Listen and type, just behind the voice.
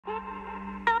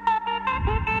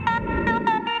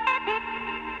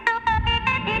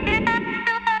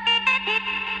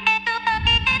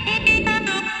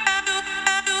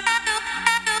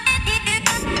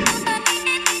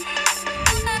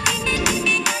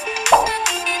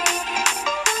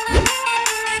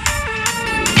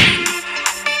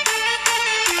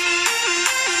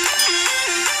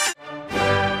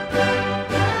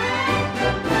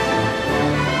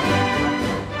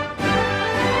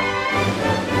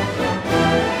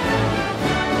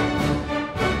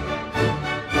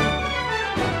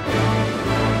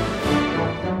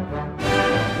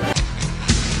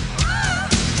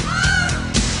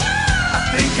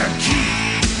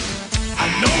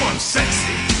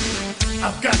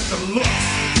I've got the looks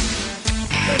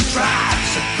that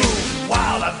drives to go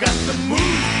wild. I've got the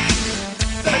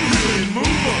moves that really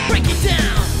move 'em. Break it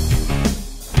down.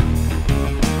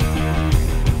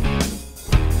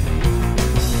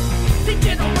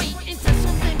 Degenerate into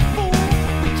something fool.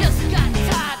 We just got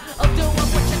tired of doing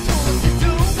what you told us to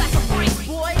do. That's a break,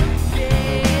 boy.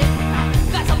 Yeah,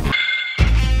 that's a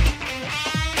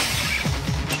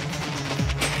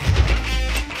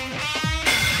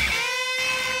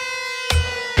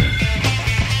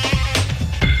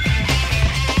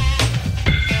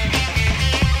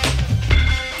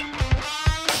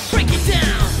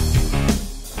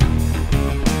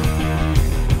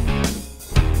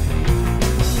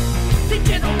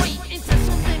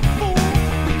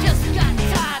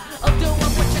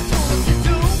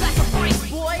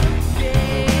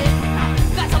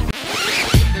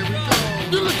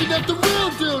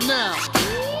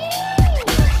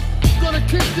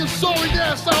sorry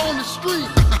ass out on the street.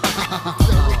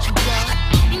 What you got?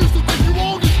 You used to think you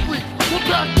owned the street. We're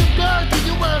back to back and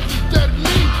your ass is dead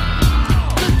meat.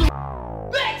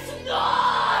 make some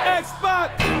noise! Xbox!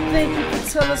 Think you can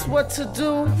tell us what to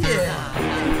do? Yeah.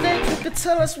 You think you can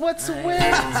tell us what to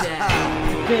wear?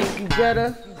 You think you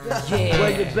better? Yeah.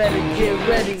 Well, you better get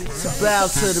ready to bow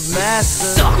to the master.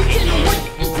 Suck it away.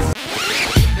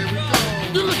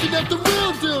 You're looking at the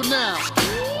real deal now.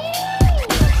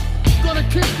 Gonna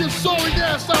kick your sorry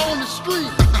ass out on the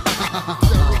street.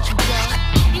 What you got?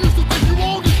 You used to think you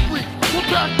owned the street. We're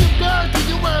back to back and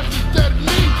your ass is dead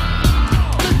meat.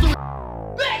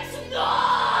 Make some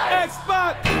noise!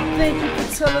 Xbox! Think you can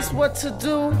tell us what to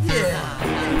do? Yeah.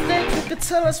 You think you can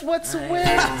tell us what to wear?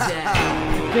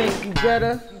 Yeah. You think you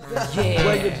better? Yeah.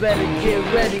 Well, you better get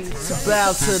ready to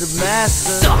bow to the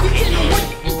master. Suck it away.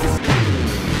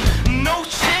 No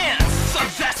chance, so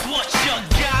that's what you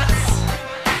got.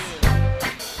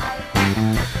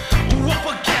 Up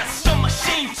against a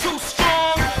machine too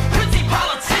strong. Pretty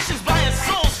politicians buying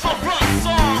souls for run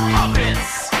song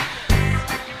puppets.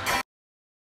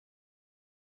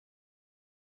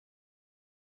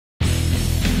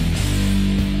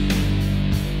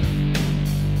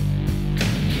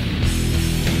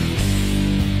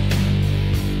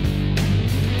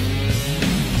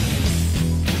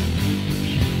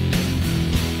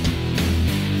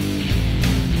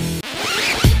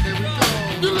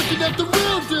 You're looking at the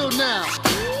real deal now.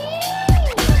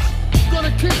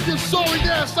 Gonna kick your sorry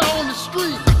ass out on the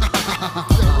street.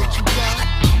 What you got?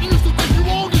 You used to think you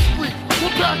owned the street.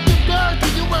 We're back to back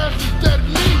and your ass is dead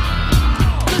meat.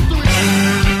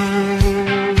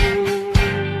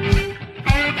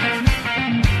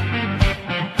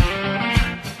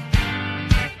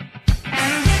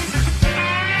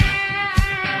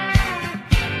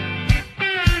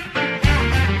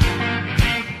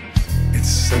 It's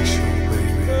sexual,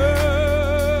 baby.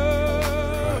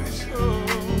 Right.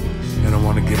 And I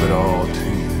want to give it all to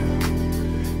you.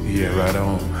 Yeah, right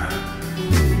on.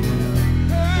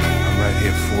 I'm right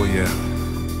here for you.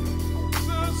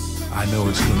 I know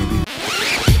it's gonna be.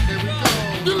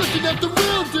 You're looking at the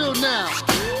real deal now.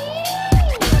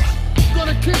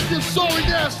 Gonna kick your sorry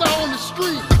ass out on the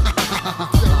street.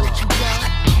 What you got?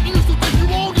 You used to think you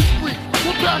owned the street.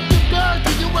 We're back to back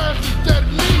and your ass is dead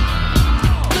meat.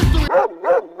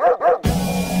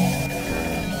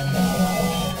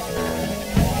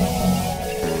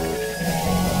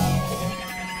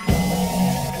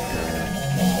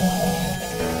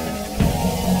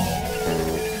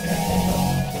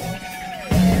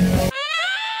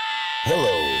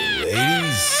 Hello,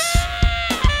 ladies.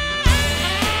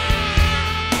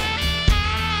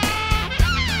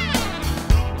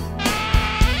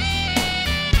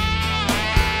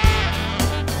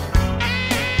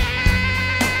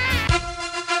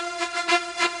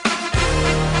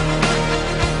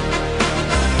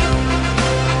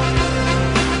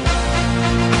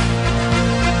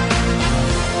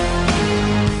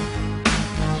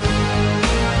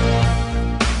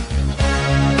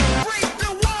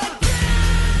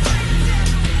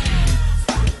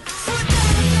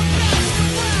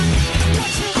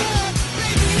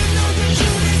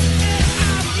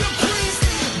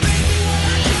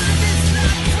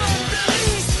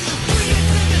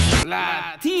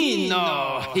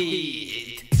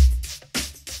 hit.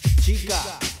 Chica,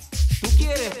 ¿tú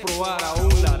quieres probar a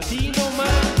un latino más?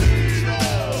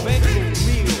 Ven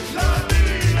conmigo.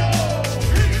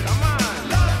 Come on.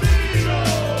 Mami.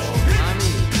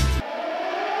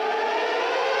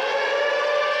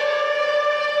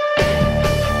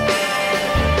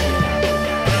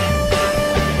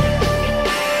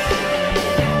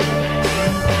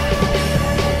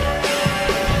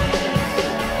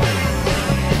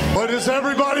 What does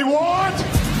everybody want?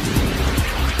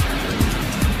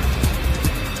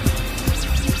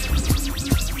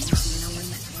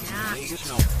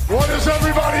 What does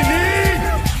everybody need?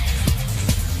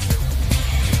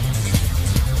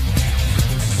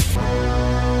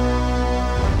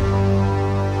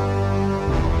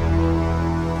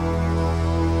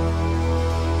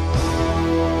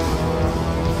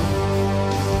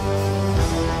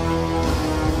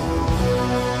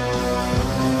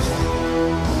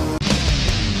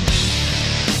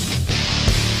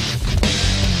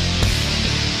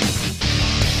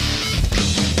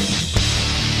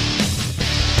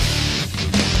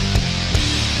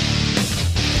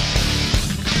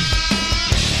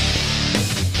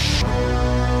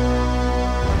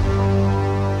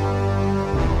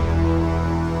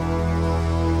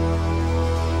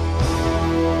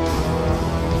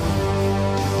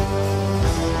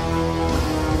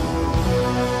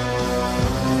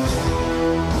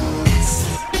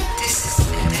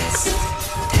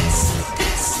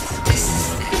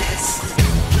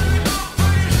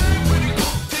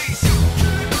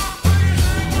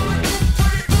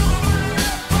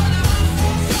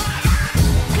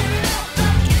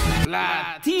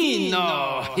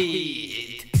 Latino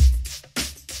hit.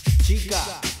 Chica,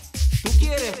 ¿tú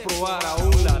quieres probar a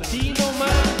un latino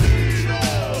más?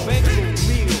 Ven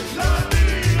conmigo.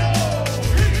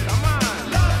 Come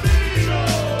on. Mami.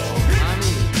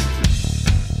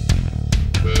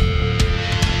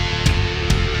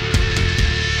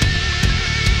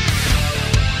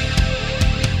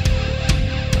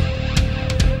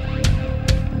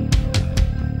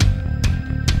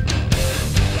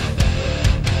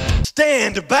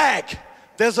 Stand back.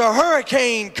 There's a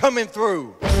hurricane coming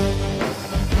through.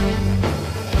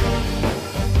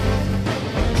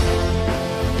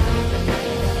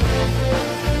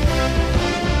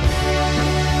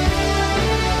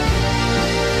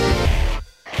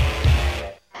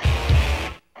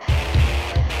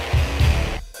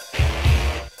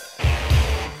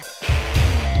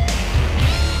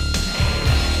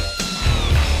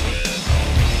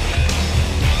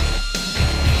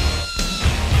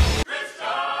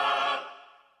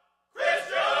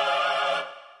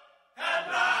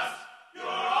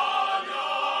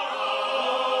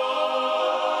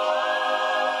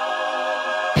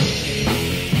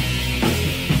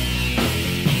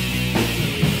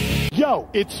 Yo,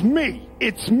 it's me,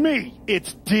 it's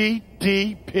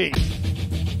DDP.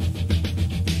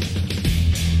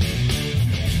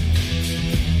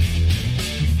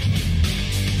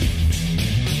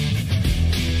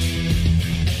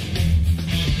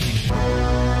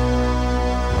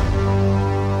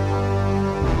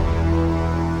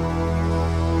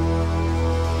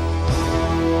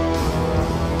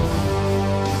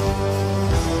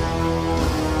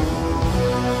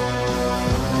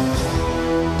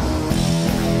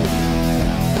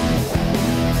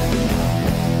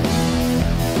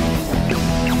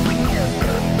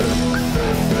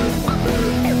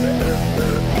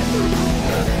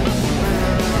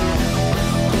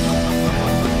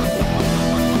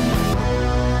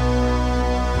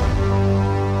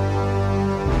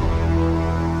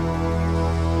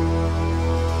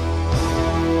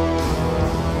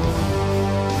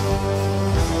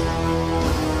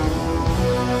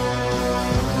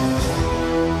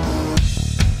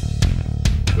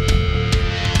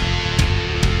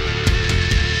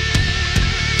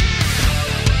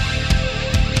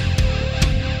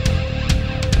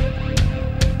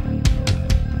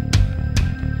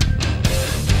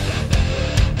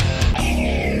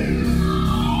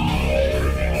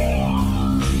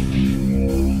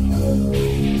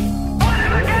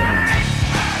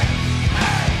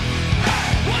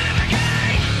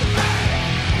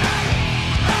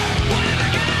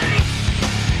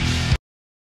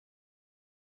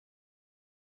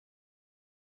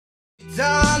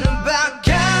 Down